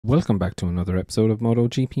Welcome back to another episode of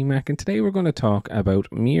Motogp Mac, and today we're going to talk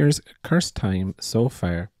about Mir's cursed time so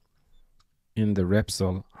far in the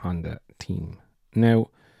Repsol Honda team. Now,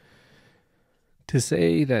 to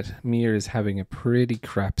say that Mir is having a pretty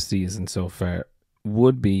crap season so far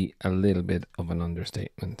would be a little bit of an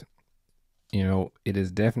understatement. You know, it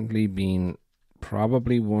has definitely been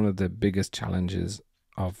probably one of the biggest challenges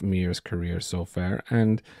of Mir's career so far,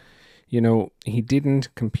 and you know, he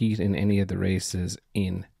didn't compete in any of the races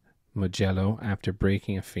in Mugello after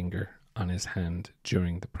breaking a finger on his hand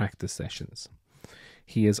during the practice sessions.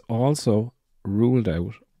 He is also ruled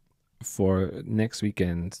out for next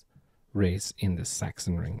weekend's race in the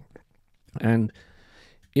Sachsenring. And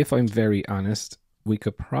if I'm very honest, we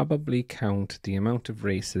could probably count the amount of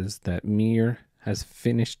races that Mir has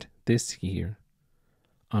finished this year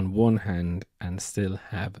on one hand and still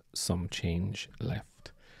have some change left.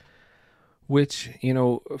 Which, you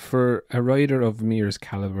know, for a rider of Mir's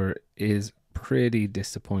caliber is pretty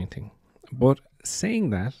disappointing. But saying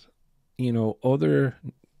that, you know, other,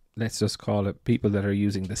 let's just call it people that are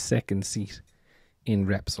using the second seat in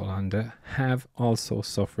Repsol Honda have also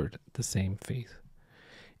suffered the same fate.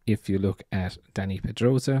 If you look at Danny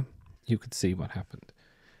Pedrosa, you could see what happened.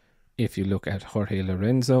 If you look at Jorge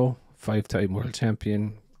Lorenzo, 5-time world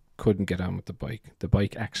champion, couldn't get on with the bike. The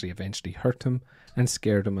bike actually eventually hurt him and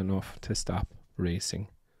scared him enough to stop racing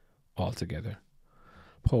altogether.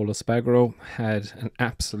 Polo Spagro had an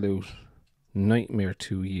absolute nightmare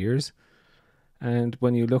 2 years, and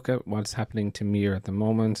when you look at what's happening to Mir at the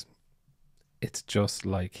moment, it's just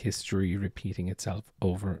like history repeating itself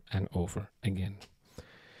over and over again.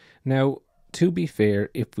 Now, to be fair,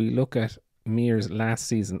 if we look at Mir's last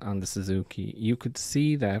season on the Suzuki, you could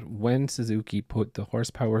see that when Suzuki put the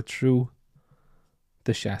horsepower through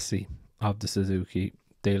the chassis of the Suzuki,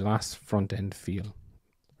 they lost front end feel.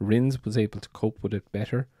 Rins was able to cope with it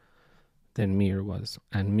better than Mir was,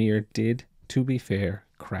 and Mir did, to be fair,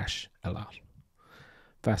 crash a lot.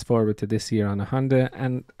 Fast forward to this year on a Honda,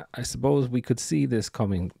 and I suppose we could see this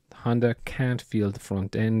coming. Honda can't feel the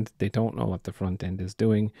front end, they don't know what the front end is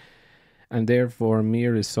doing, and therefore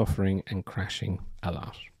Mir is suffering and crashing a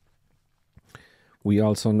lot. We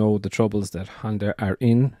also know the troubles that Honda are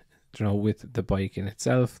in, you know, with the bike in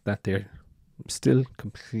itself, that they're still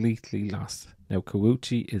completely lost. Now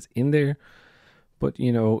Kawuchi is in there, but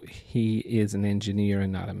you know, he is an engineer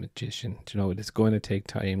and not a magician. You know, it is going to take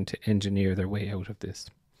time to engineer their way out of this.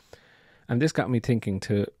 And this got me thinking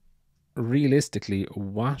to realistically,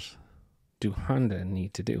 what do Honda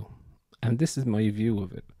need to do? And this is my view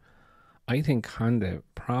of it. I think Honda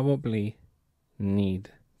probably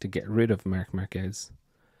need to get rid of Marc Marquez,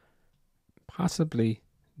 possibly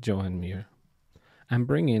Joan Mir, and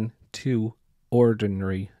bring in two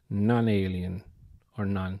ordinary, non-alien, or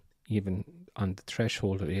non-even on the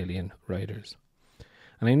threshold of alien riders.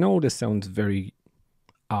 And I know this sounds very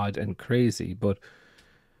odd and crazy, but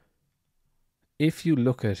if you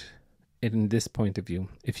look at it in this point of view,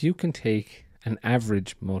 if you can take an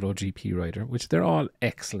average MotoGP rider, which they're all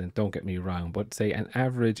excellent, don't get me wrong, but say an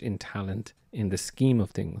average in talent in the scheme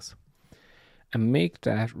of things, and make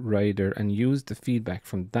that rider and use the feedback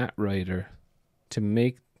from that rider to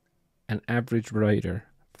make an average rider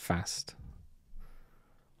fast,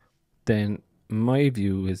 then my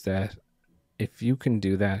view is that if you can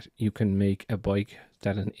do that, you can make a bike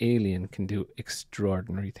that an alien can do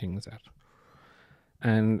extraordinary things at.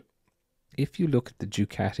 And if you look at the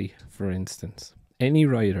Ducati, for instance, any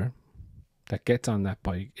rider that gets on that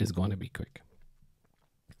bike is going to be quick.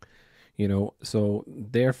 You know, so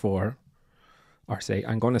therefore, or say,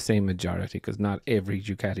 I'm going to say majority, because not every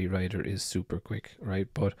Ducati rider is super quick, right?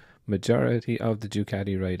 But majority of the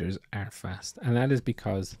Ducati riders are fast. And that is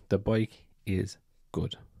because the bike is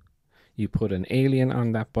good. You put an alien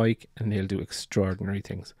on that bike and they'll do extraordinary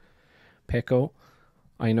things. Pecco,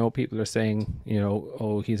 I know people are saying, you know,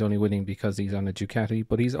 oh, he's only winning because he's on a Ducati,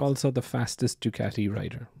 but he's also the fastest Ducati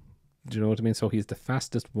rider. Do you know what I mean? So he's the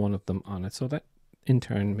fastest one of them on it. So that in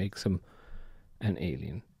turn makes him an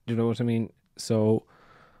alien. Do you know what I mean? So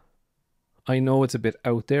I know it's a bit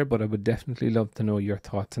out there, but I would definitely love to know your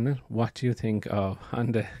thoughts on it. What do you think of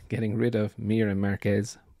Honda getting rid of Mir and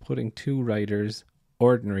Marquez, putting two riders,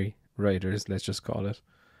 ordinary riders, let's just call it,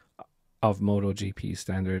 of MotoGP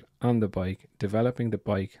standard on the bike, developing the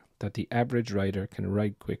bike that the average rider can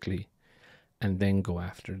ride quickly, and then go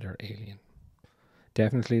after their alien?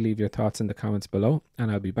 Definitely leave your thoughts in the comments below,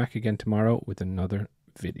 and I'll be back again tomorrow with another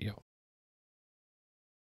video.